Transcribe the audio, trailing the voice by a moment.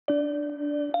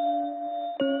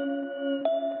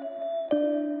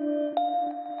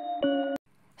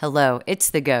Hello,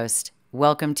 it's the Ghost.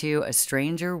 Welcome to A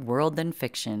Stranger World Than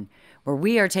Fiction, where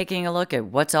we are taking a look at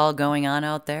what's all going on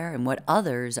out there and what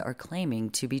others are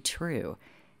claiming to be true.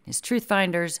 As truth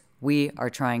finders, we are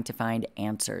trying to find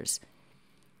answers.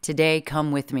 Today,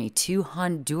 come with me to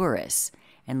Honduras,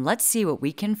 and let's see what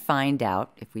we can find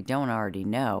out, if we don't already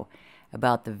know,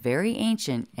 about the very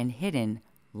ancient and hidden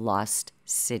Lost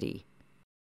City.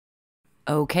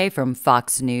 Okay, from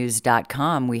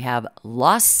foxnews.com, we have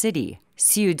Lost City,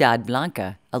 Ciudad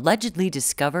Blanca, allegedly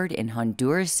discovered in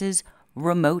Honduras's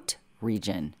remote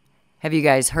region. Have you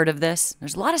guys heard of this?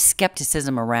 There's a lot of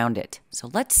skepticism around it,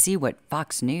 so let's see what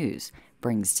Fox News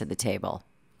brings to the table.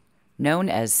 Known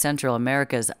as Central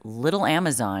America's Little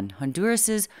Amazon,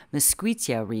 Honduras's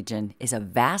Mezquitia region is a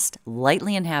vast,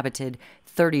 lightly inhabited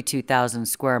 32,000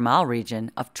 square mile region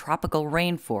of tropical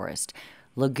rainforest,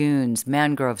 lagoons,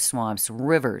 mangrove swamps,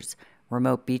 rivers,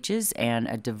 remote beaches, and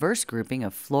a diverse grouping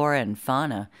of flora and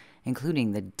fauna,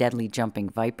 including the deadly jumping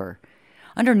viper.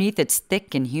 Underneath its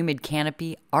thick and humid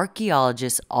canopy,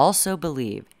 archaeologists also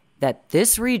believe that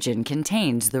this region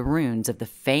contains the ruins of the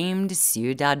famed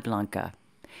Ciudad Blanca.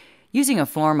 Using a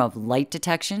form of light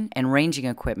detection and ranging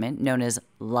equipment known as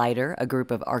LIDAR, a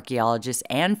group of archaeologists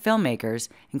and filmmakers,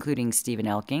 including Stephen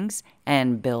Elkins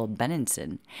and Bill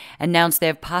Benenson, announced they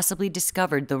have possibly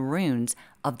discovered the ruins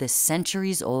of the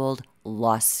centuries-old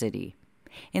Lost City.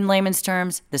 In layman's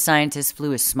terms, the scientists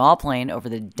flew a small plane over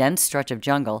the dense stretch of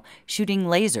jungle, shooting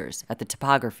lasers at the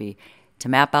topography to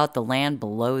map out the land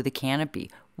below the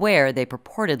canopy, where they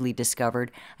purportedly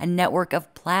discovered a network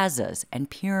of plazas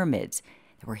and pyramids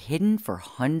that were hidden for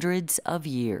hundreds of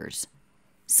years.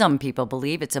 Some people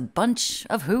believe it's a bunch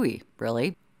of hooey,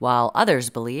 really, while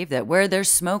others believe that where there's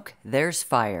smoke, there's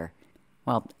fire.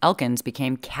 Well, Elkins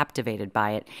became captivated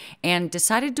by it and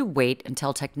decided to wait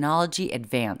until technology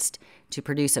advanced to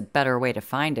produce a better way to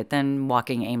find it than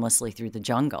walking aimlessly through the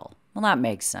jungle. Well, that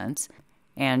makes sense.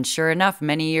 And sure enough,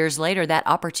 many years later, that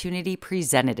opportunity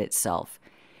presented itself.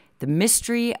 The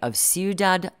mystery of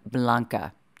Ciudad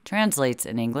Blanca, translates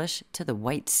in English to the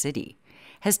White City,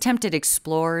 has tempted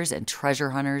explorers and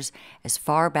treasure hunters as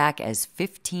far back as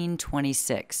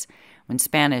 1526, when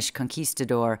Spanish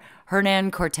conquistador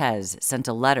Hernán Cortés sent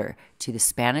a letter to the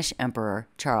Spanish Emperor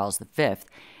Charles V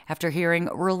after hearing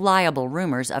reliable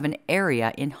rumors of an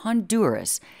area in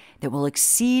Honduras that will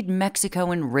exceed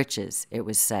Mexico in riches, it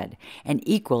was said, and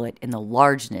equal it in the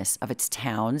largeness of its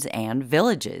towns and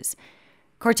villages.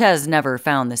 Cortés never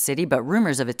found the city, but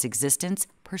rumors of its existence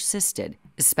persisted,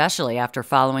 especially after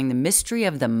following the mystery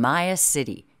of the Maya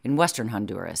city in western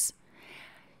Honduras.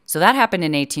 So that happened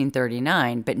in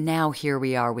 1839, but now here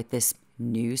we are with this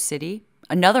new city.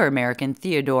 Another American,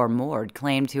 Theodore Mord,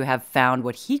 claimed to have found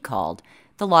what he called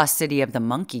the lost city of the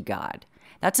monkey god.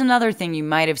 That's another thing you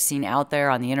might have seen out there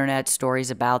on the internet,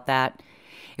 stories about that.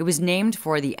 It was named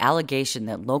for the allegation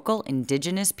that local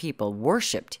indigenous people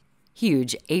worshipped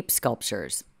huge ape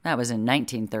sculptures. That was in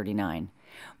 1939.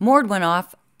 Mord went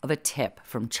off of a tip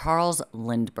from Charles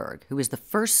Lindbergh, who was the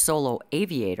first solo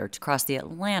aviator to cross the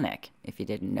Atlantic, if you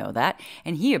didn't know that,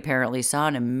 and he apparently saw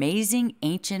an amazing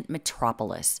ancient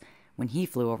metropolis when he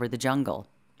flew over the jungle.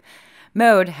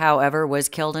 Mode, however, was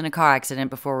killed in a car accident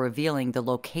before revealing the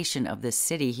location of the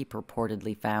city he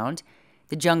purportedly found,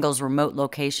 the jungle's remote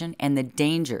location, and the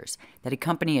dangers that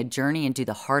accompany a journey into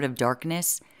the heart of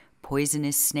darkness.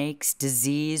 Poisonous snakes,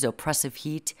 disease, oppressive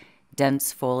heat,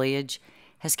 dense foliage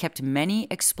has kept many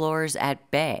explorers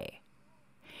at bay.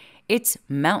 It's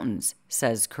mountains,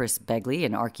 says Chris Begley,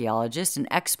 an archaeologist and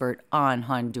expert on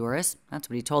Honduras. That's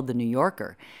what he told The New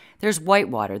Yorker. There's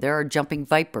whitewater, there are jumping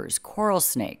vipers, coral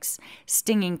snakes,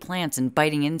 stinging plants, and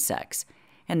biting insects.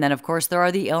 And then, of course, there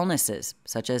are the illnesses,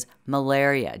 such as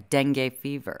malaria, dengue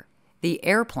fever. The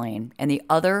airplane and the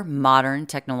other modern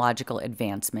technological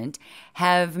advancement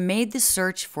have made the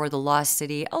search for the lost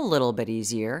city a little bit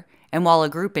easier. And while a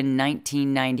group in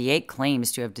 1998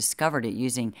 claims to have discovered it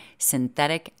using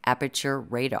synthetic aperture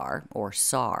radar, or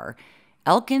SAR,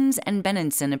 Elkins and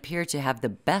Benenson appear to have the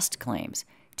best claims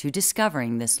to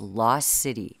discovering this lost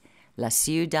city, La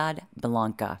Ciudad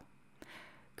Blanca.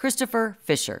 Christopher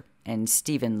Fisher and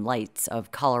Stephen Leitz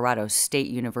of Colorado State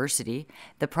University,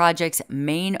 the project's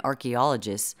main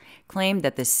archaeologists, claimed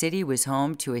that the city was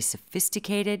home to a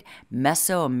sophisticated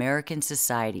Mesoamerican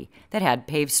society that had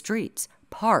paved streets,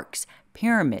 parks,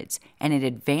 pyramids, and an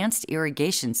advanced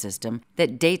irrigation system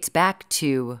that dates back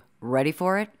to, ready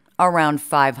for it, around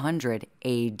 500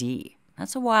 AD.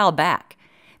 That's a while back.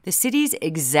 The city's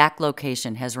exact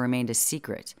location has remained a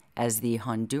secret, as the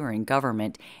Honduran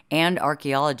government and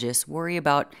archaeologists worry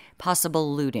about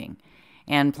possible looting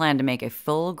and plan to make a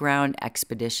full-ground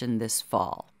expedition this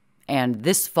fall. And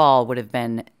this fall would have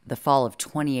been the fall of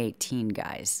 2018,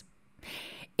 guys.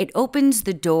 It opens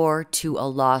the door to a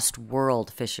lost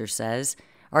world, Fisher says.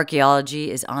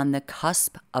 Archaeology is on the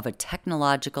cusp of a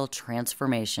technological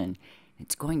transformation.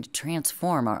 It's going to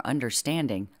transform our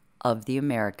understanding of the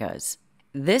Americas.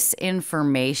 This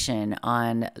information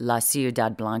on La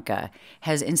Ciudad Blanca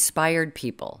has inspired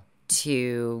people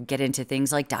to get into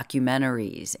things like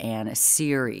documentaries and a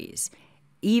series.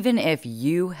 Even if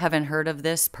you haven't heard of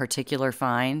this particular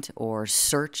find or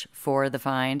search for the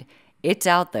find, it's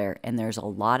out there and there's a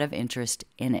lot of interest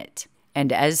in it.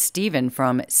 And as Stephen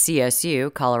from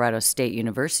CSU, Colorado State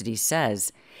University,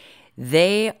 says,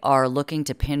 they are looking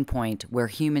to pinpoint where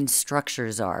human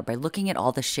structures are by looking at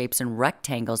all the shapes and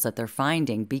rectangles that they're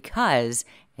finding because,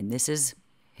 and this is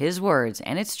his words,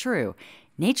 and it's true,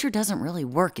 nature doesn't really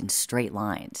work in straight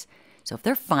lines. So if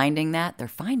they're finding that, they're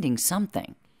finding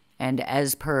something. And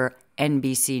as per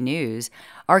NBC News,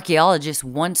 archaeologists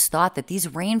once thought that these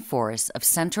rainforests of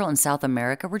Central and South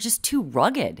America were just too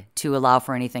rugged to allow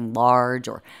for anything large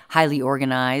or highly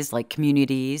organized like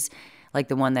communities, like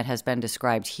the one that has been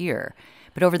described here.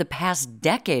 But over the past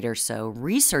decade or so,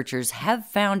 researchers have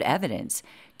found evidence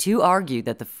to argue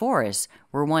that the forests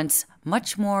were once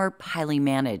much more highly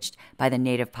managed by the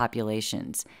native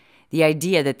populations. The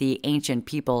idea that the ancient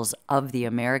peoples of the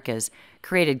Americas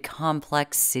created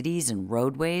complex cities and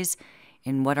roadways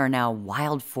in what are now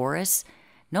wild forests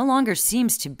no longer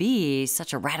seems to be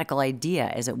such a radical idea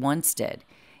as it once did.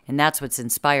 And that's what's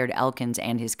inspired Elkins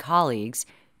and his colleagues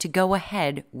to go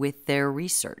ahead with their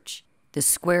research. The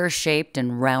square-shaped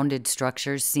and rounded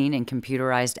structures seen in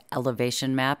computerized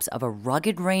elevation maps of a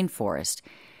rugged rainforest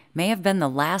may have been the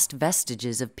last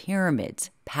vestiges of pyramids,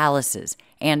 palaces,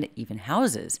 and even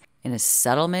houses in a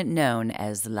settlement known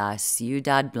as La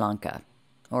Ciudad Blanca,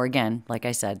 or again, like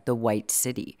I said, the White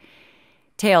City.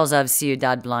 Tales of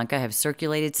Ciudad Blanca have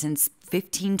circulated since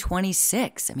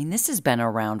 1526. I mean, this has been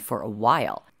around for a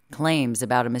while. Claims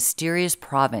about a mysterious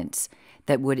province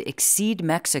that would exceed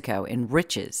Mexico in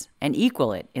riches and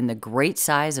equal it in the great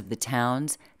size of the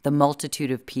towns, the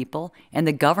multitude of people, and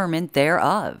the government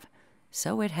thereof.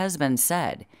 So it has been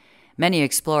said. Many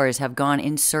explorers have gone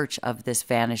in search of this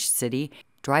vanished city,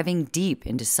 driving deep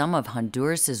into some of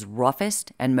Honduras's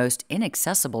roughest and most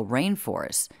inaccessible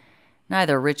rainforests.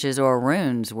 Neither riches or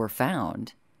ruins were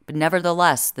found, but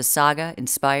nevertheless, the saga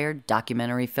inspired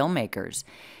documentary filmmakers.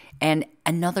 And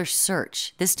another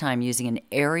search, this time using an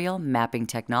aerial mapping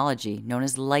technology known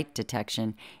as light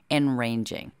detection and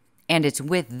ranging. And it's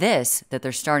with this that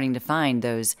they're starting to find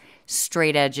those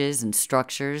straight edges and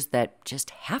structures that just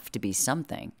have to be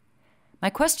something. My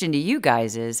question to you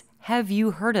guys is, have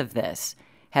you heard of this?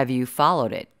 Have you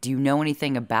followed it? Do you know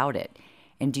anything about it?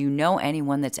 And do you know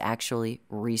anyone that's actually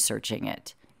researching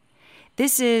it?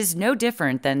 This is no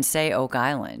different than, say, Oak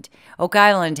Island. Oak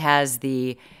Island has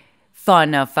the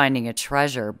fun of finding a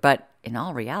treasure, but in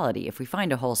all reality, if we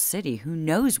find a whole city, who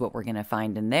knows what we're going to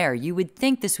find in there? You would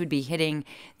think this would be hitting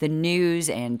the news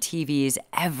and TVs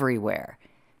everywhere.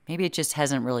 Maybe it just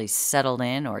hasn't really settled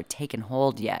in or taken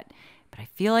hold yet, but I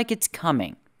feel like it's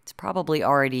coming. It's probably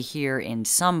already here in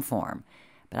some form,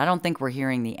 but I don't think we're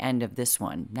hearing the end of this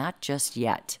one, not just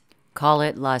yet. Call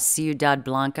it La Ciudad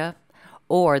Blanca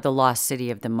or the lost city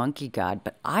of the monkey god,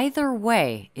 but either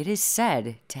way, it is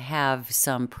said to have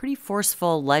some pretty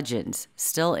forceful legends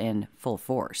still in full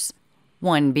force.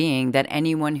 One being that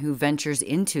anyone who ventures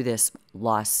into this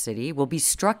lost city will be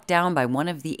struck down by one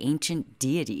of the ancient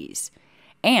deities.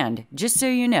 And, just so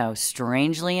you know,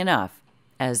 strangely enough,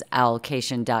 as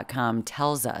allocation.com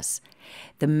tells us,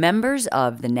 the members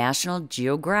of the National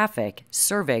Geographic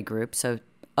Survey Group, so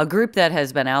a group that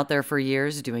has been out there for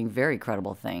years doing very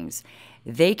credible things,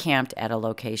 they camped at a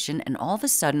location and all of a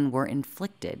sudden were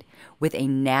inflicted with a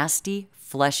nasty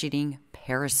flesh-eating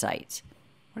parasite.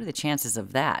 What are the chances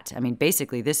of that? I mean,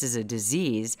 basically, this is a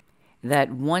disease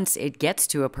that once it gets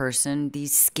to a person,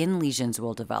 these skin lesions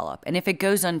will develop. And if it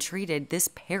goes untreated, this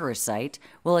parasite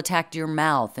will attack your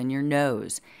mouth and your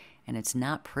nose. And it's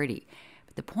not pretty.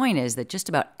 But the point is that just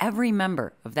about every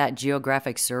member of that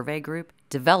geographic survey group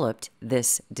developed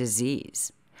this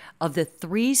disease. Of the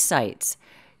 3 sites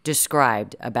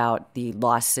described about the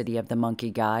lost city of the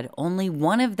monkey god, only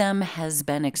one of them has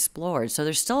been explored. So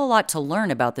there's still a lot to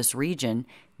learn about this region,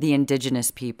 the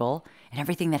indigenous people, and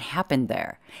everything that happened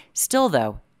there. Still,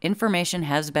 though, information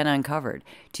has been uncovered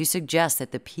to suggest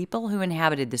that the people who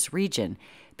inhabited this region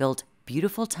built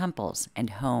beautiful temples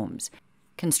and homes,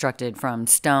 constructed from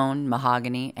stone,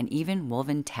 mahogany, and even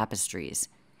woven tapestries.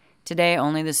 Today,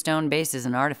 only the stone bases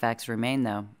and artifacts remain,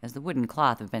 though, as the wood and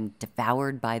cloth have been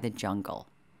devoured by the jungle.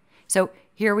 So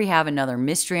here we have another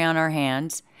mystery on our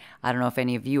hands. I don't know if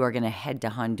any of you are going to head to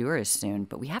Honduras soon,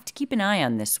 but we have to keep an eye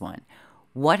on this one.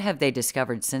 What have they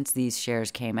discovered since these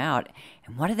shares came out,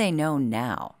 and what do they know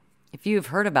now? If you've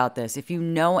heard about this, if you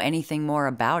know anything more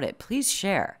about it, please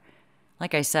share.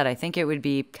 Like I said, I think it would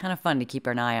be kind of fun to keep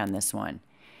an eye on this one.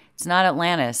 It's not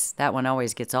Atlantis. That one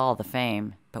always gets all the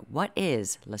fame. But what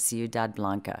is La Ciudad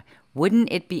Blanca?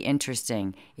 Wouldn't it be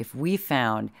interesting if we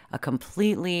found a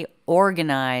completely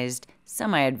organized,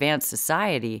 semi-advanced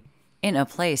society in a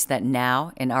place that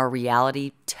now, in our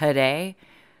reality today,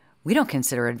 we don't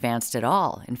consider advanced at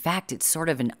all? In fact, it's sort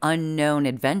of an unknown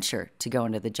adventure to go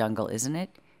into the jungle, isn't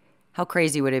it? How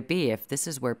crazy would it be if this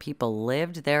is where people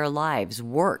lived their lives,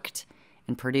 worked,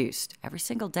 and produced every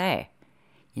single day?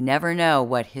 You never know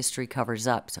what history covers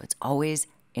up, so it's always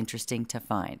interesting to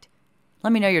find.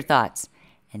 Let me know your thoughts,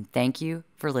 and thank you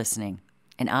for listening.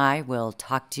 And I will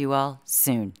talk to you all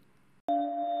soon.